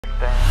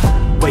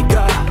Wake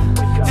up,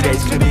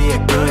 today's gonna be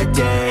a good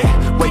day.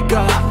 Wake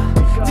up,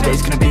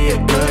 today's gonna be a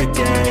good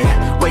day.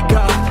 Wake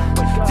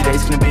up,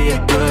 today's gonna be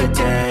a good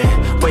day.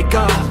 Wake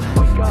up,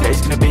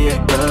 today's gonna be a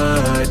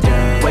good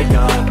day. Wake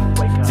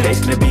up, today's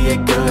gonna be a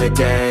good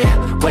day.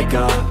 Wake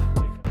up.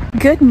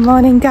 Good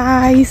morning,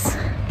 guys.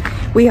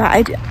 We are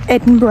at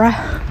Edinburgh.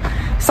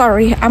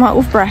 Sorry, I'm out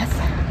of breath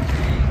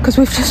because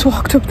we've just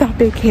walked up that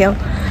big hill,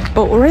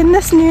 but we're in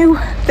this new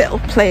little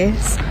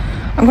place.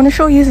 I'm going to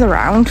show you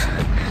around,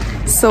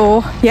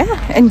 so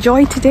yeah,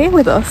 enjoy today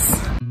with us.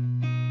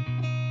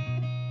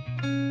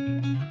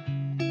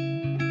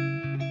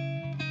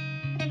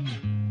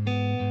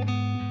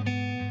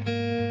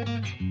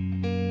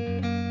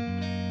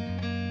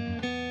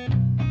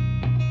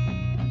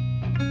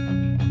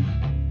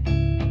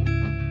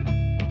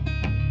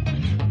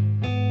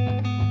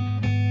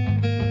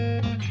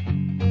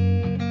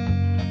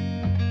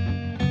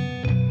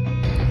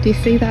 Do you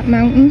see that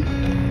mountain?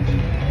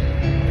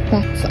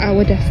 That's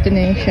our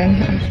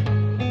destination.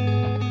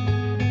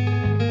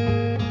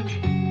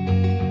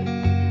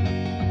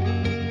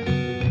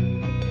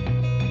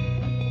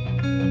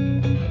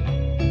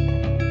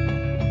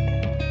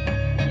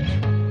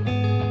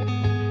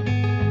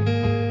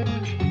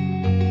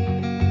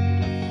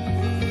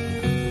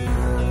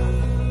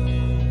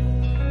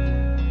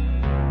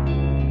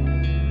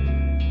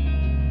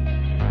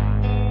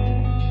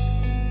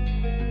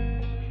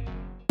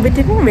 We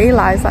didn't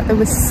realise that there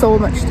was so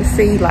much to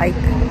see, like,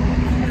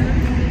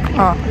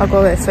 oh, I'll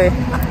go this way.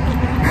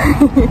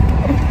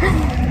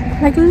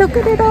 Like, look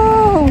at it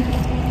all.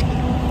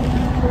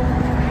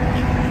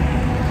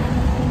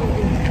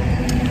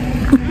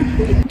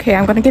 Okay,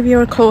 I'm gonna give you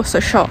a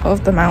closer shot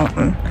of the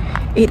mountain.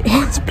 It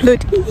is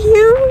bloody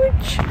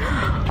huge.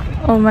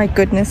 Oh my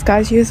goodness,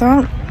 guys, yous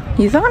aren't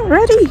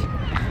ready.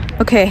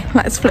 Okay,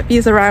 let's flip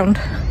yous around.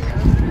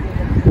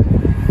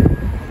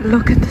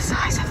 Look at the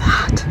size of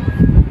that.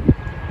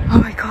 Oh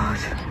my god.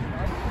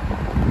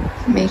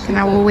 Making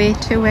our way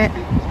to it.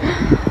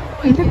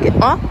 Look at,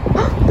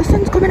 oh, the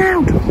sun's coming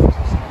out.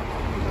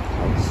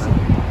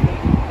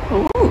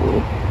 Oh.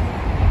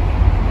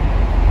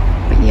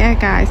 But yeah,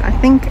 guys, I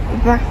think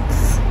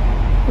that's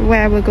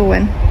where we're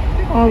going.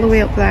 All the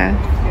way up there.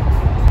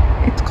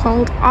 It's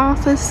called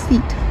Arthur's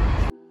Seat.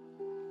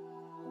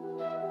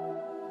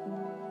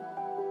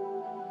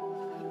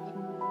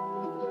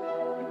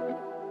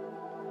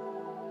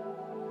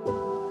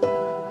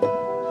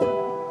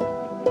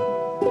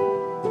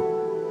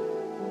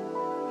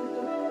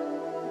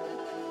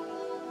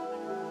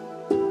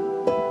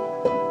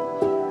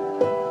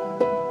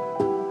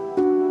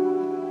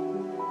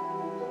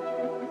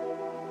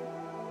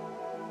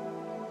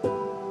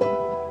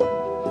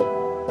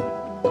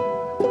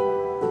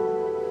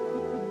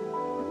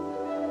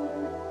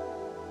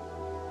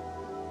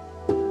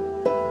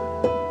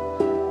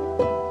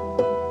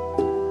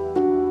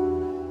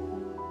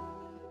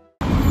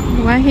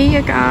 We're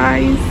here,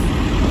 guys.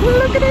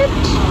 Look at it.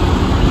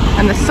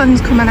 And the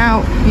sun's coming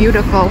out.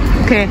 Beautiful.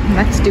 Okay,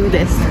 let's do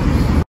this.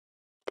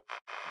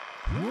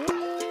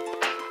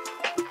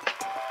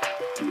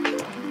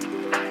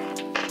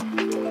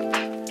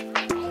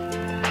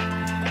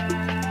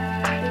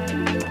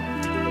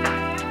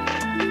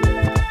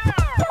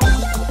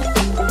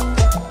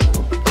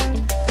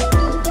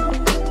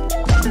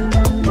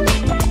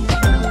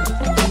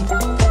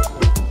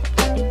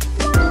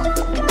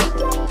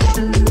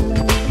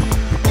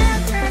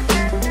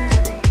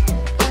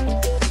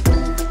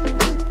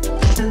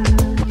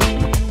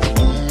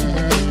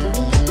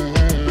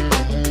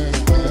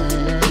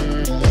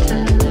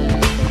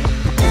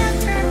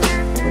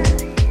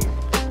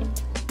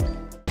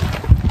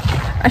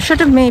 I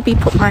should have maybe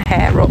put my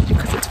hair up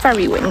because it's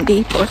very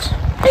windy, but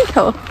hey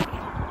ho.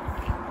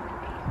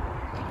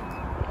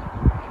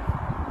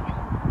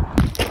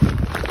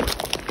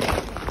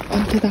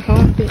 Onto the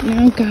hard bit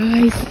now,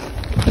 guys.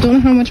 I don't know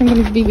how much I'm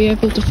going to be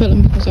able to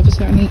film because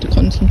obviously I need to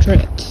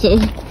concentrate, so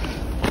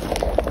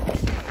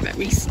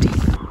very steep.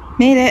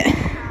 Made it,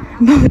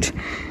 but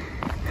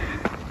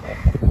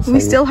we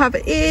still have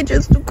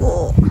ages to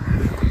go.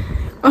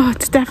 Oh,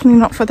 it's definitely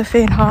not for the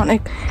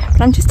faint-hearted,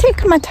 but I'm just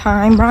taking my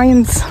time.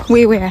 Ryan's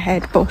way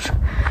ahead, but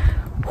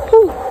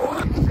whew.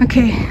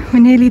 Okay,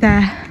 we're nearly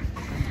there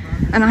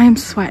and I am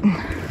sweating.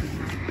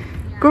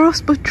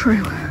 Gross but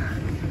true.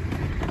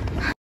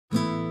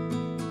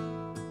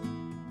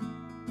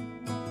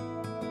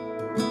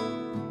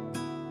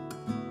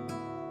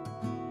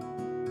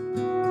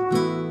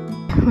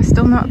 We're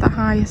still not at the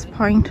highest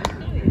point.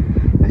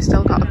 We've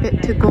still got a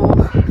bit to go.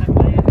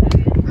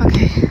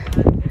 Okay,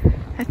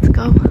 let's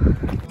go.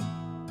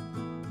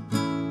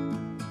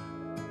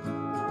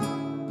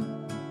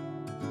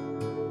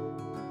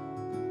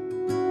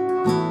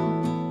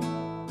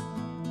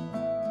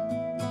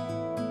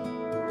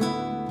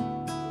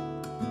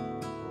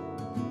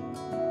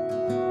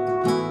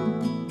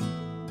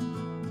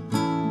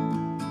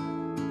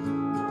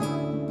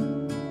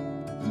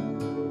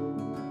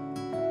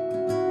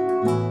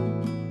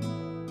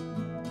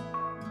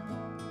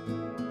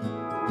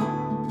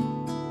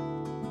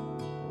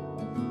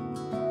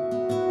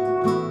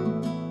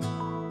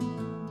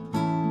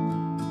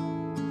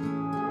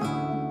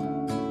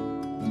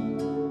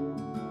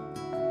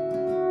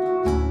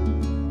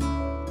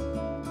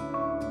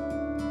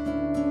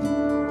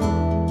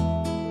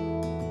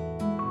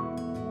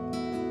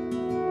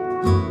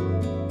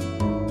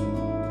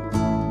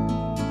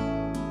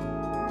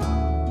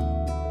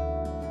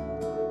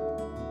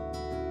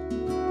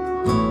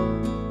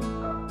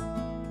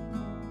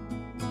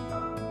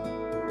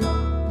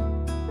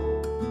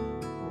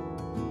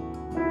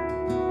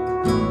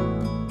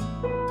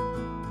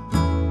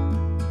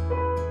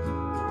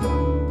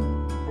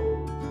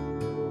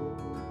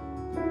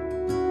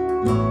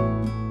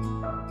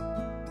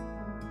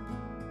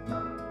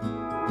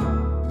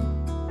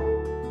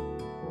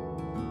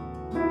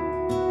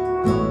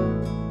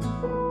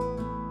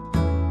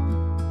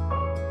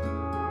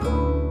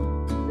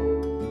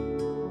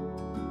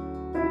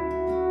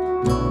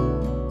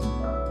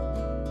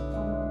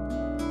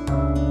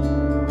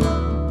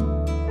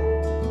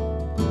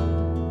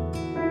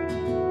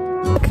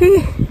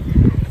 Okay,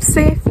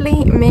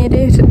 safely made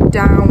it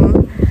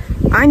down.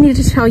 I need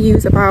to tell you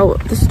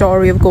about the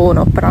story of going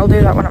up, but I'll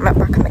do that when I'm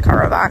back in the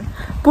caravan.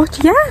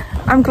 But yeah,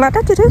 I'm glad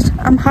I did it.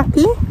 I'm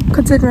happy,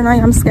 considering I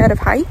am scared of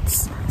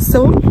heights.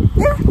 So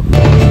yeah.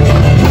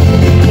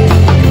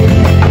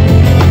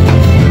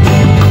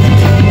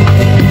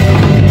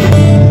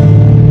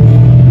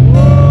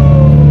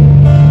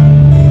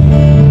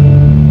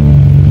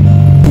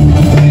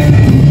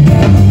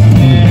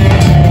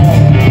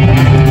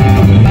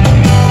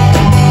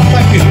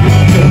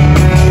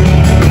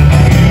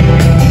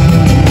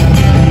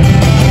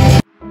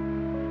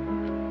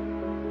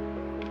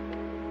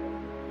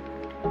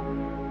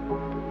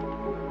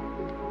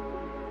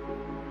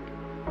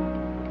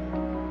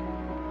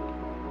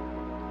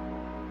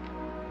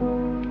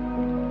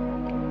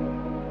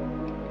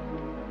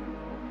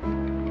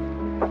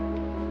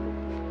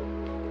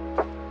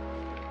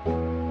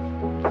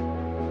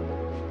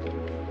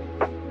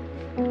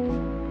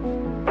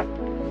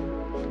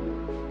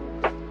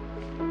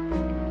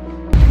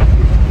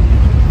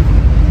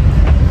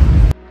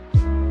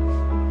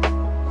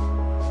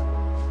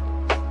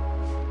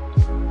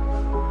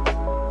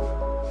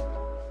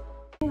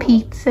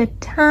 Pizza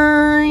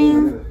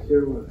time.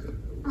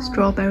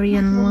 Strawberry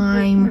and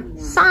lime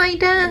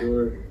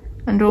cider.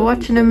 And we're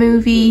watching a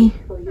movie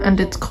and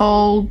it's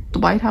called The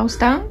White House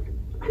Down.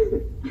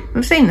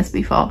 We've seen this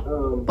before,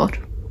 but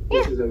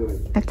yeah,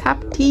 let's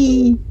have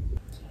tea.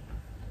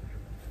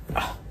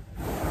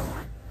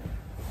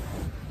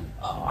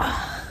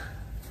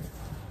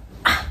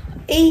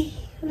 Hey,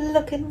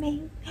 look at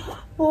me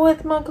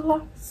with my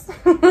glass.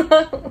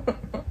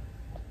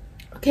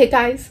 Okay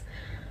guys,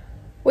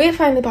 we're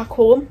finally back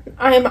home.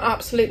 I am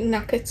absolutely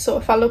knackered, so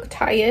if I look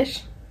tired,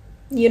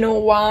 you know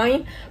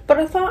why. But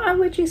I thought I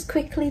would just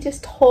quickly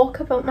talk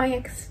about my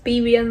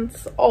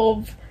experience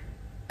of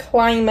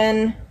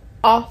climbing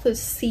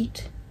Arthur's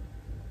Seat.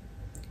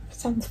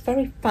 Sounds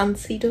very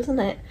fancy, doesn't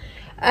it?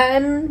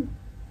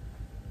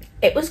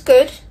 It was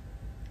good.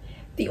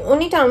 The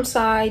only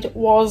downside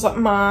was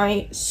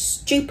my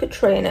stupid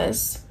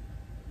trainers.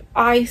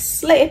 I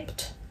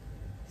slipped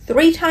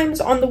 3 times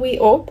on the way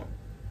up.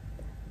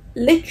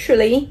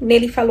 Literally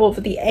nearly fell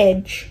over the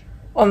edge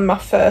on my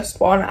first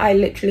one. I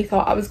literally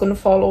thought I was going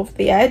to fall over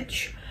the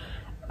edge,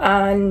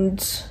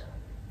 and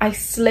I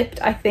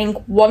slipped I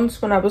think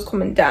once when I was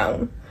coming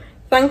down.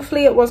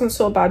 Thankfully it wasn't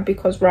so bad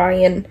because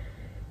Ryan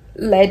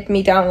led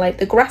me down like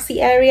the grassy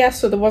area,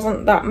 so there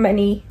wasn't that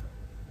many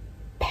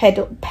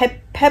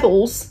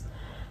pebbles.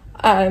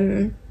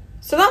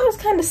 So that was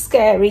kind of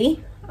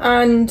scary,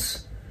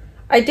 and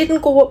I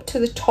didn't go up to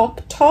the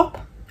top.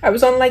 I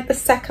was on like the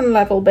second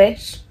level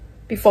bit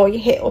before you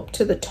hit up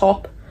to the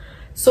top.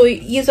 So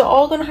you're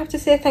all gonna have to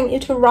say thank you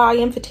to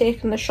Ryan for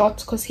taking the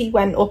shots, because he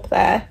went up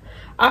there.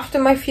 After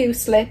my few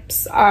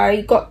slips,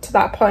 I got to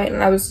that point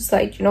and I was just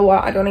like, you know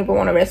what, I don't even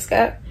want to risk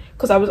it,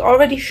 because I was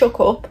already shook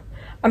up.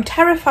 I'm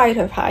terrified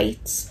of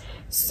heights,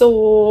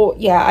 so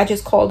yeah, I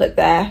just called it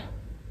there.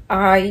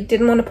 I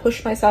didn't want to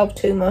push myself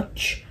too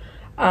much,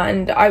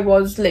 and I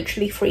was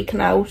literally freaking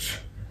out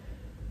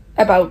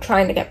about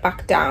trying to get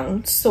back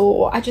down,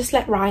 so I just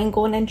let Ryan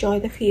go and enjoy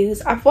the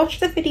views. I've watched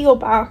the video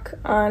back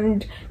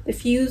and the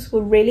views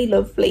were really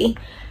lovely.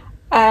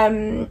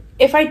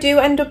 If I do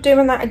end up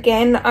doing that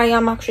again, I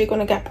am actually going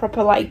to get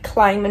proper like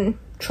climbing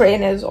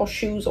trainers or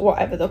shoes or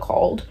whatever they're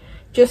called,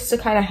 just to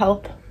kind of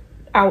help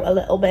out a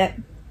little bit.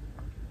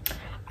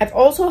 I've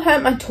also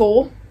hurt my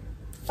toe.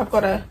 I've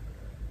got a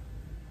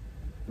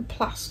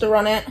plaster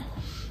on it.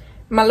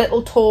 My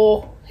little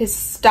toe has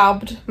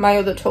stabbed my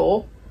other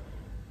toe,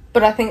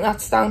 but I think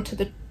that's down to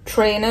the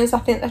trainers. I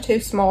think they're too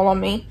small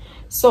on me,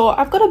 so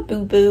I've got a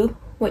boo-boo,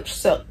 which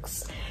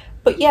sucks.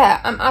 But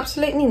yeah, I'm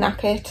absolutely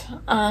knackered,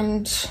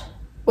 and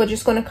we're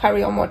just going to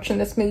carry on watching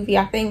this movie,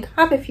 I think,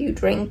 have a few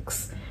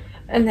drinks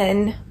and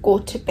then go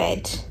to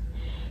bed.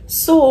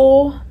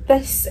 So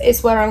this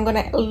is where I'm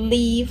going to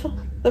leave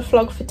the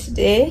vlog for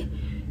today.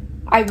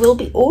 I will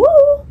be,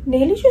 oh,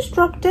 nearly just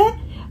dropped it.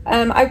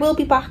 I will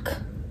be back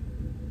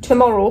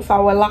tomorrow for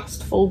our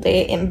last full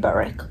day in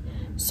Berwick,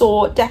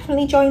 so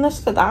definitely join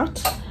us for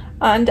that,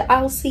 and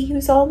I'll see you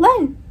all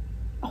then.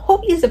 I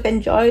hope you have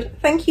enjoyed.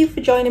 Thank you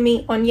for joining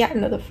me on yet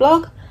another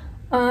vlog,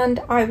 and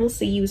I will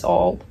see you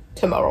all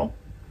tomorrow.